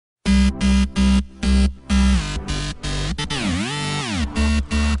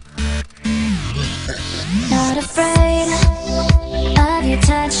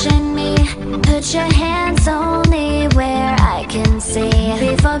Put your hands only where I can see.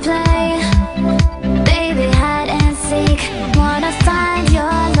 Before play, baby, hide and seek. Wanna find your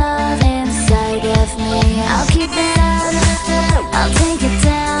love inside of me. I'll keep it up, I'll take it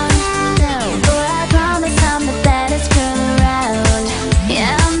down. Boy, I promise I'm the baddest girl around.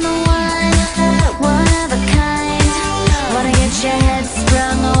 Yeah, I'm the one of a kind. Wanna get your head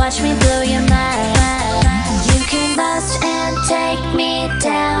sprung, watch me blow your mind. You can bust and take me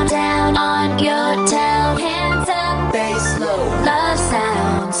down, down on your tail. Hands up, bass low, love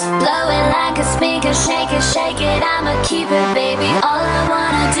sounds, blow it like a speaker. Shake it, shake it, I'ma keep it, baby. All I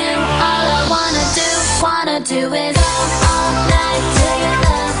wanna do, all I wanna do is all night till your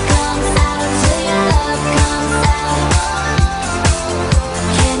love comes out, till your love comes out.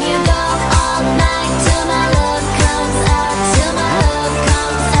 Can you go all night till my love comes out, till my love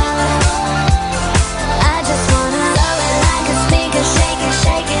comes out? I just wanna blow it like a speaker. Shake it,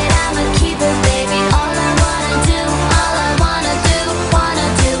 shake it, I'ma keep it, baby. All I wanna do, all I wanna do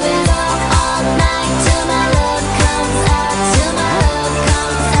is all night till my love comes out, till my love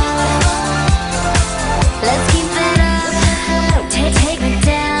comes out. Let's keep it up, take me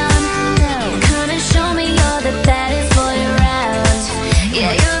down. Come and show me you're the baddest boy around.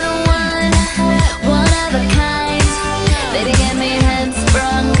 Yeah, you're the one of a kind. Baby, get me head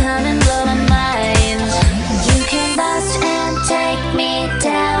sprung, come and blow my mind. You can bust and take me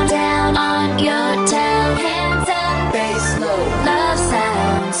down, down on your tail. Hands up, bass low, love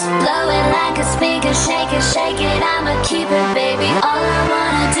sounds, blow it like a speaker. Shake it, shake it, I'ma keep it, baby. All I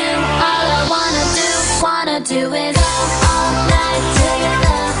wanna do is